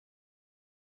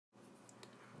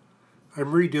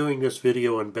I'm redoing this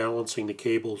video on balancing the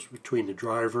cables between the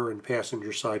driver and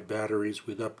passenger side batteries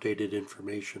with updated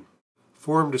information.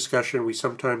 Forum discussion we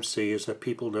sometimes see is that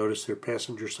people notice their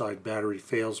passenger side battery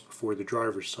fails before the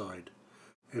driver's side,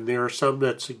 and there are some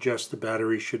that suggest the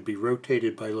battery should be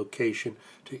rotated by location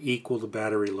to equal the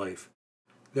battery life.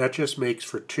 That just makes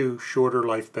for two shorter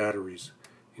life batteries.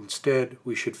 Instead,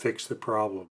 we should fix the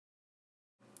problem.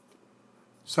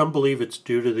 Some believe it's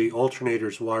due to the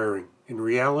alternator's wiring. In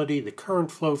reality, the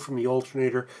current flow from the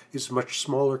alternator is much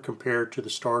smaller compared to the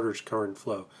starter's current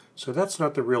flow, so that's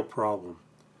not the real problem.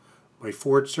 My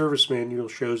Ford service manual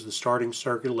shows the starting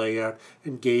circuit layout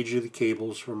and gauge of the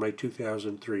cables from my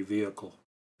 2003 vehicle.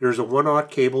 There's a 1/0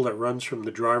 cable that runs from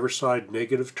the driver's side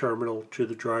negative terminal to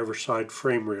the driver's side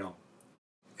frame rail.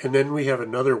 And then we have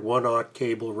another 1/0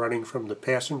 cable running from the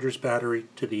passenger's battery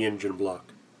to the engine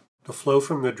block. The flow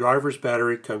from the driver's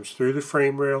battery comes through the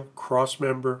frame rail, cross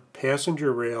member,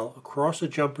 passenger rail, across a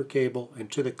jumper cable,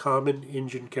 and to the common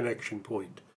engine connection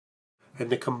point.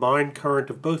 And the combined current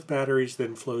of both batteries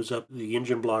then flows up the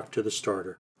engine block to the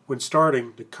starter. When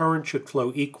starting, the current should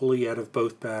flow equally out of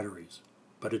both batteries,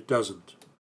 but it doesn't.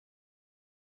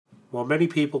 While many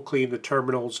people clean the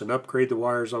terminals and upgrade the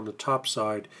wires on the top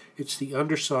side, it's the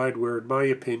underside where, in my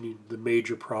opinion, the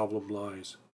major problem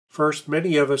lies. First,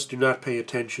 many of us do not pay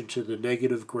attention to the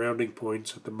negative grounding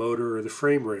points at the motor or the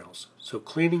frame rails, so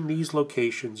cleaning these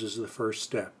locations is the first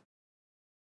step.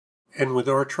 And with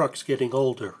our trucks getting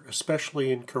older,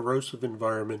 especially in corrosive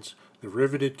environments, the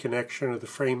riveted connection of the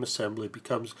frame assembly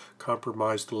becomes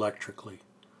compromised electrically.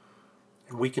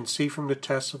 And we can see from the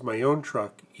tests of my own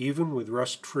truck, even with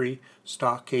rust-free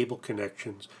stock cable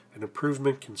connections, an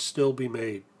improvement can still be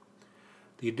made.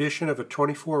 The addition of a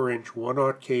 24-inch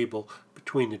 1/0 cable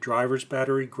between the driver's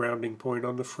battery grounding point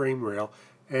on the frame rail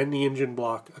and the engine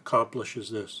block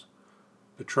accomplishes this.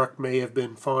 The truck may have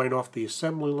been fine off the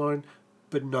assembly line,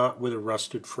 but not with a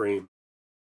rusted frame.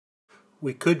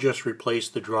 We could just replace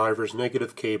the driver's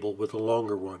negative cable with a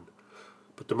longer one,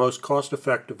 but the most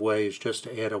cost-effective way is just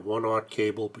to add a 1/0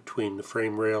 cable between the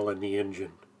frame rail and the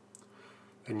engine.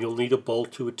 And you'll need a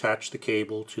bolt to attach the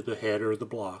cable to the head or the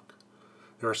block.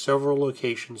 There are several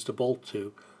locations to bolt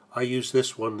to. I used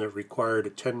this one that required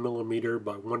a 10mm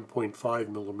by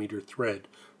 1.5mm thread,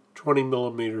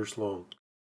 20mm long.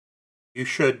 You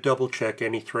should double-check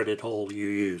any threaded hole you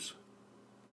use.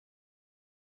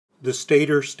 The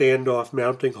stator standoff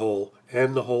mounting hole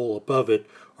and the hole above it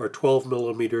are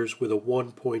 12mm with a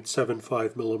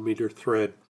 1.75mm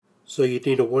thread, so you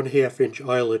need a 1/2 inch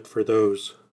eyelet for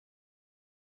those.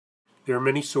 There are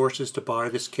many sources to buy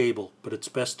this cable, but it's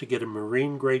best to get a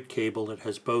marine-grade cable that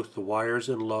has both the wires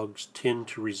and lugs tinned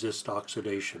to resist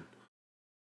oxidation.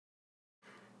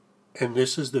 And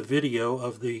this is the video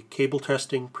of the cable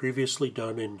testing previously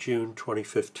done in June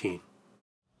 2015.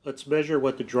 Let's measure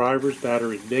what the driver's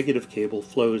battery negative cable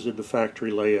flows in the factory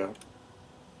layout.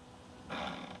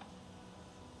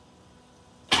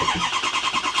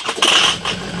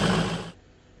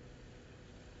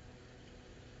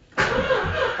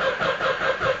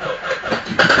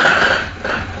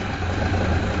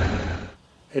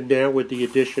 And now with the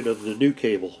addition of the new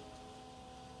cable.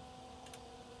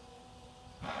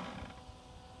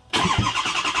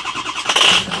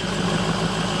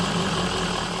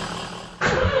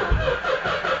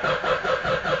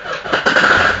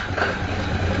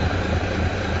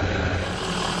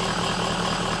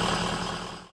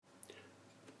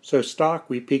 So stock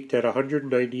we peaked at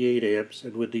 198 amps,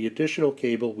 and with the additional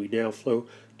cable we now flow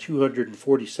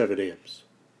 247 amps.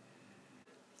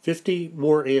 50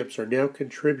 more amps are now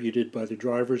contributed by the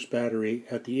driver's battery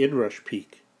at the inrush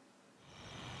peak.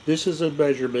 This is a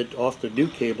measurement off the new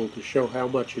cable to show how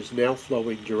much is now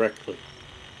flowing directly.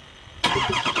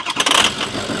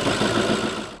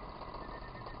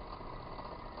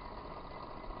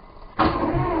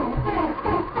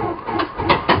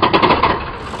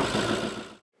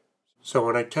 So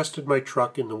when I tested my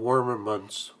truck in the warmer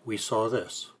months, we saw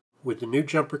this. With the new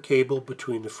jumper cable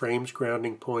between the frame's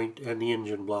grounding point and the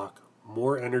engine block,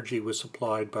 more energy was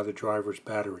supplied by the driver's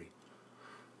battery,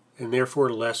 and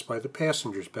therefore less by the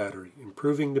passenger's battery,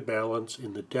 improving the balance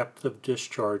in the depth of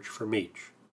discharge from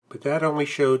each. But that only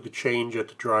showed the change at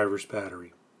the driver's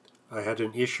battery. I had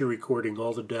an issue recording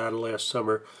all the data last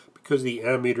summer because the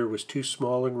ammeter was too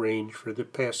small in range for the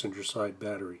passenger side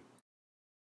battery.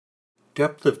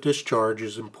 Depth of discharge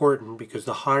is important because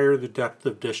the higher the depth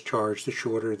of discharge, the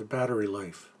shorter the battery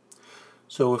life.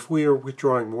 So if we are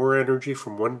withdrawing more energy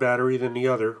from one battery than the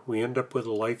other, we end up with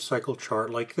a life cycle chart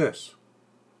like this.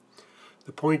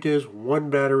 The point is, one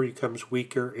battery becomes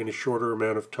weaker in a shorter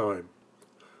amount of time.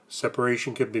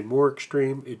 Separation can be more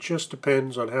extreme. It just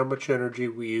depends on how much energy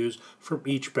we use from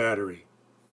each battery.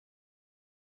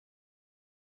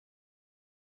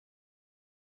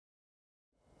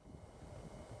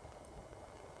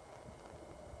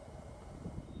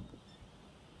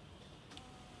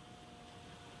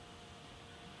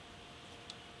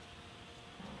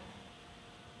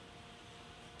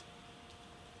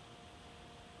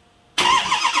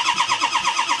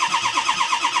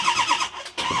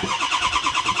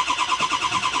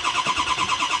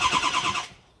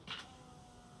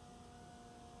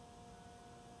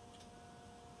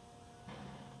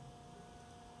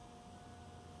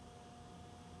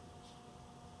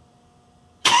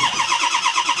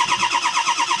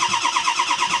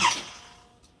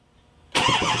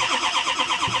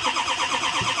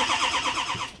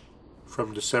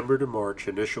 From December to March,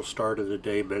 initial start of the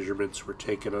day measurements were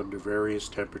taken under various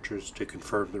temperatures to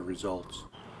confirm the results.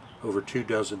 Over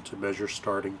 24 to measure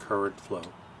starting current flow.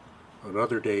 On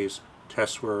other days,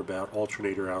 tests were about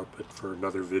alternator output for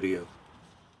another video.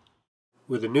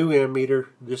 With a new ammeter,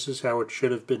 this is how it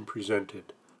should have been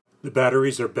presented. The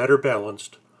batteries are better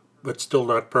balanced, but still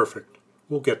not perfect.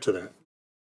 We'll get to that.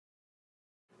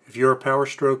 If you're a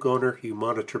Powerstroke owner, you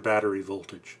monitor battery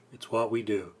voltage. It's what we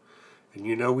do. And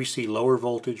you know we see lower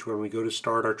voltage when we go to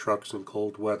start our trucks in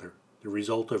cold weather, the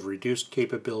result of reduced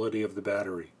capability of the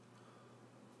battery.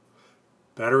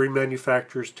 Battery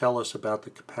manufacturers tell us about the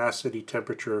capacity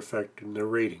temperature effect in their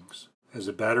ratings. As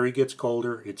the battery gets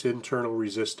colder, its internal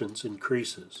resistance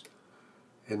increases,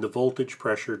 and the voltage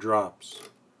pressure drops.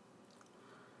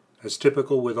 As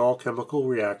typical with all chemical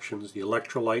reactions, the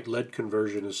electrolyte lead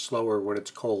conversion is slower when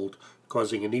it's cold,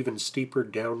 causing an even steeper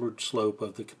downward slope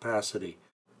of the capacity.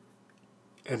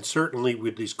 And certainly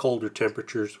with these colder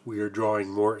temperatures, we are drawing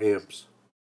more amps.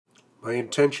 My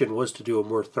intention was to do a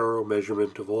more thorough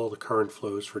measurement of all the current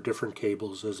flows for different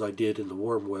cables as I did in the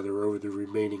warm weather over the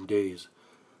remaining days.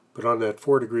 But on that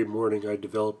 4-degree morning, I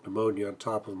developed pneumonia on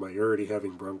top of my already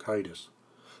having bronchitis.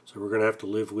 So we're going to have to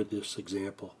live with this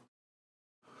example.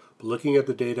 But looking at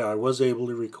the data I was able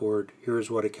to record, here is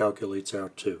what it calculates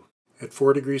out to. At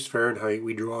 4 degrees Fahrenheit,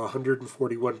 we draw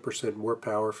 141% more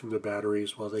power from the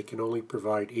batteries while they can only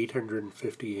provide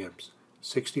 850 amps,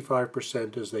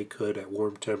 65% as they could at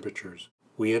warm temperatures.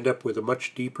 We end up with a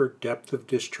much deeper depth of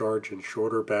discharge and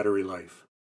shorter battery life.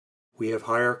 We have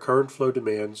higher current flow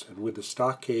demands, and with the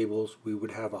stock cables, we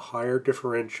would have a higher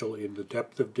differential in the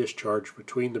depth of discharge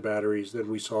between the batteries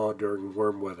than we saw during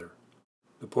warm weather.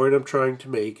 The point I'm trying to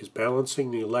make is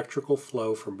balancing the electrical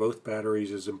flow from both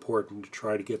batteries is important to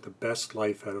try to get the best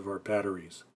life out of our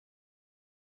batteries.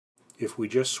 If we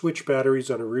just switch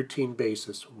batteries on a routine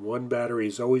basis, one battery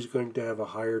is always going to have a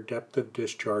higher depth of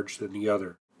discharge than the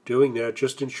other. Doing that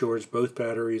just ensures both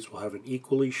batteries will have an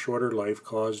equally shorter life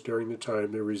caused during the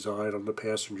time they reside on the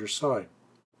passenger side.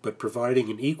 But providing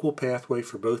an equal pathway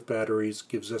for both batteries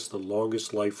gives us the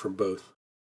longest life from both.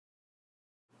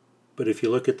 But if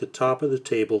you look at the top of the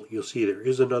table, you'll see there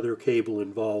is another cable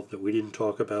involved that we didn't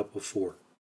talk about before.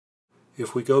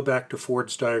 If we go back to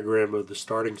Ford's diagram of the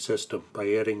starting system,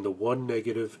 by adding the one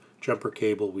negative jumper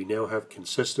cable, we now have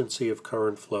consistency of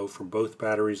current flow from both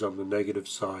batteries on the negative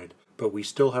side, but we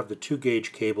still have the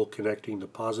 2-gauge cable connecting the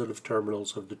positive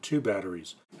terminals of the two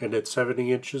batteries, and at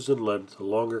 70 inches in length, the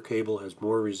longer cable has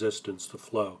more resistance to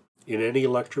flow. In any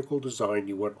electrical design,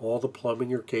 you want all the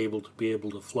plumbing or cable to be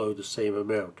able to flow the same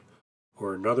amount.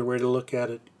 Or another way to look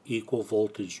at it, equal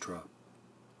voltage drop.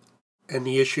 And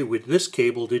the issue with this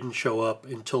cable didn't show up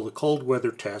until the cold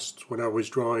weather tests when I was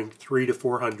drawing 300 to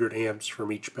 400 amps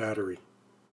from each battery.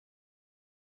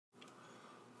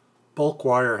 Bulk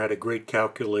Wire had a great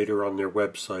calculator on their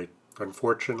website.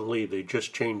 Unfortunately, they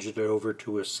just changed it over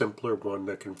to a simpler one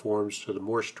that conforms to the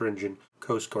more stringent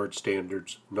Coast Guard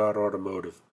standards, not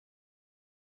automotive.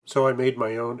 So I made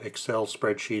my own Excel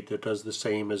spreadsheet that does the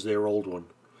same as their old one.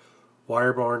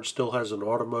 Wirebarn still has an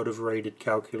automotive-rated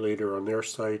calculator on their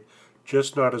site,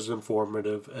 just not as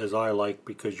informative as I like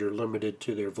because you're limited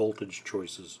to their voltage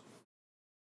choices.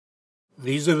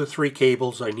 These are the 3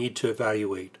 cables I need to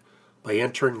evaluate. By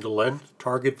entering the length,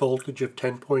 target voltage of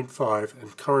 10.5,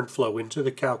 and current flow into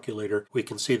the calculator, we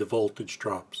can see the voltage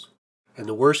drops. And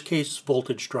the worst case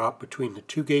voltage drop between the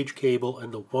 2-gauge cable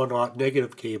and the 1-aught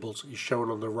negative cables is shown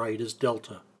on the right as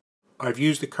delta. I've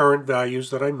used the current values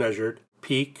that I measured,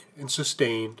 peak and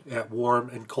sustained at warm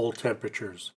and cold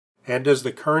temperatures. And as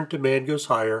the current demand goes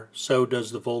higher, so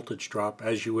does the voltage drop,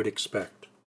 as you would expect.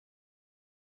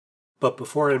 But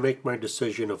before I make my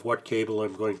decision of what cable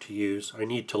I'm going to use, I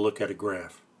need to look at a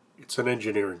graph. It's an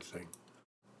engineering thing.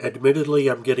 Admittedly,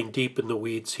 I'm getting deep in the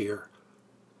weeds here.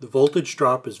 The voltage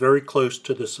drop is very close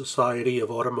to the Society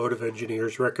of Automotive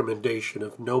Engineers recommendation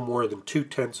of no more than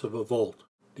 0.2 of a volt.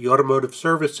 The automotive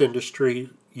service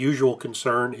industry usual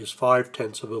concern is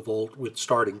 0.5 of a volt with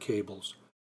starting cables.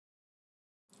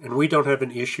 And we don't have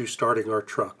an issue starting our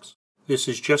trucks. This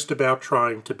is just about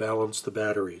trying to balance the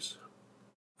batteries.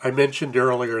 I mentioned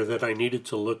earlier that I needed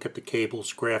to look at the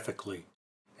cables graphically,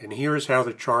 and here is how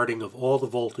the charting of all the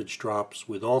voltage drops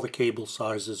with all the cable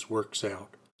sizes works out.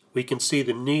 We can see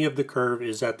the knee of the curve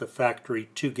is at the factory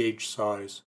 2-gauge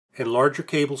size, and larger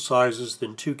cable sizes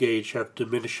than 2-gauge have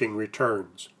diminishing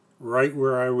returns, right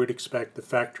where I would expect the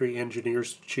factory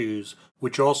engineers to choose,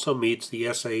 which also meets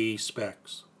the SAE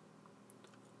specs.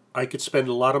 I could spend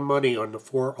a lot of money on the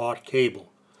 4/0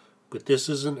 cable, but this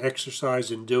is an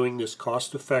exercise in doing this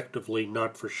cost effectively,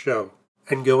 not for show.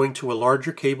 And going to a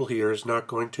larger cable here is not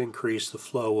going to increase the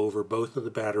flow over both of the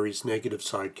battery's negative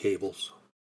side cables.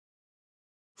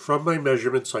 From my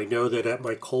measurements, I know that at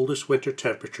my coldest winter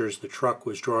temperatures, the truck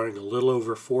was drawing a little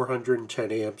over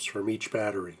 410 amps from each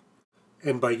battery.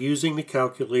 And by using the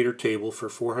calculator table for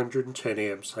 410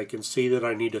 amps, I can see that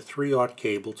I need a 3/0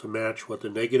 cable to match what the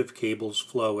negative cables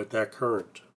flow at that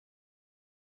current.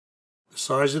 The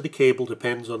size of the cable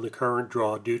depends on the current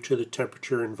draw due to the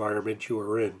temperature environment you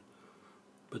are in,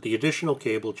 but the additional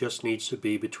cable just needs to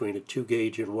be between a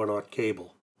 2-gauge and 1/0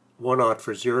 cable. 1/0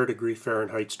 for 0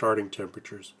 °F starting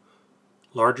temperatures.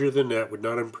 Larger than that would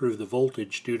not improve the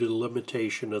voltage due to the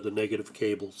limitation of the negative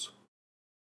cables.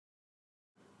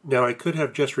 Now I could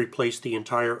have just replaced the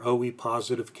entire OE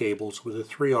positive cables with a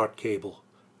 3/0 cable,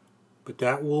 but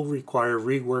that will require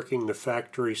reworking the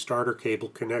factory starter cable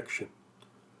connection.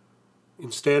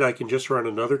 Instead, I can just run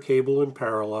another cable in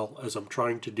parallel as I'm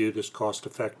trying to do this cost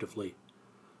effectively.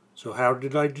 So how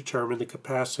did I determine the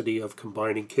capacity of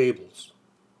combining cables?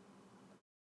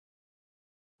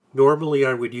 Normally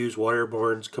I would use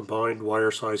Wirebarn's combined wire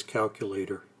size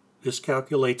calculator. This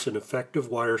calculates an effective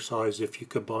wire size if you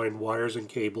combine wires and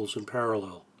cables in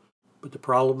parallel. But the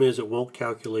problem is it won't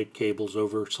calculate cables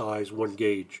over size 1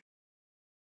 gauge.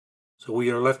 So we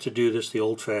are left to do this the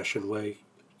old-fashioned way,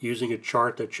 using a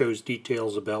chart that shows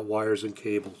details about wires and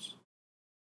cables.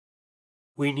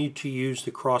 We need to use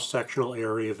the cross-sectional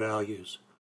area values.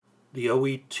 The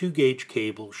OE 2-gauge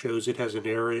cable shows it has an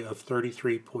area of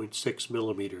 33.6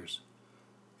 millimeters.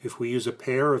 If we use a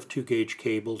pair of 2-gauge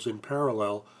cables in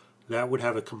parallel, that would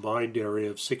have a combined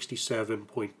area of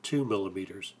 67.2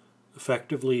 millimeters,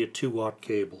 effectively a 2/0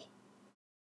 cable.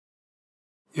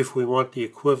 If we want the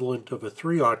equivalent of a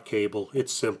 3/0 cable,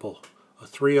 it's simple. A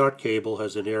 3/0 cable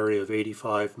has an area of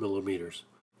 85 millimeters,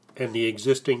 and the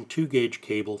existing 2-gauge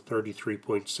cable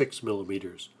 33.6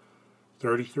 millimeters.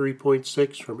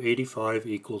 33.6 from 85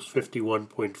 equals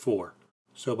 51.4.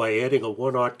 So by adding a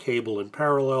 1/0 cable in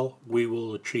parallel, we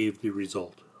will achieve the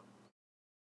result.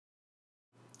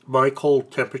 My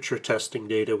cold temperature testing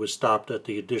data was stopped at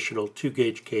the additional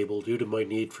 2-gauge cable due to my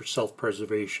need for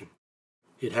self-preservation.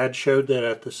 It had showed that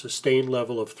at the sustained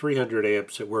level of 300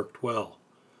 amps it worked well,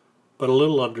 but a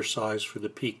little undersized for the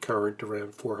peak current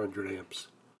around 400 amps.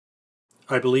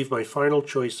 I believe my final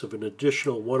choice of an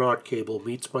additional 1/0 cable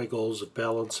meets my goals of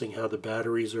balancing how the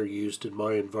batteries are used in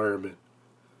my environment.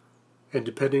 And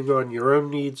depending on your own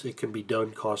needs, it can be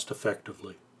done cost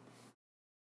effectively.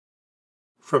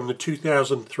 From the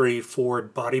 2003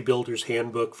 Ford Bodybuilder's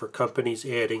Handbook for Companies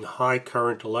Adding High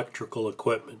Current Electrical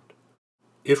Equipment.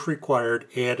 If required,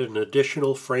 add an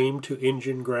additional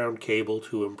frame-to-engine ground cable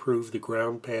to improve the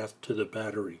ground path to the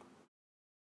battery.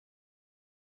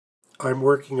 I'm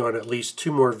working on at least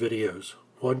 2 more videos,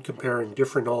 one comparing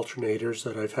different alternators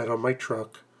that I've had on my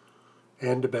truck,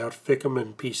 and about FICM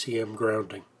and PCM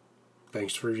grounding.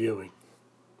 Thanks for viewing.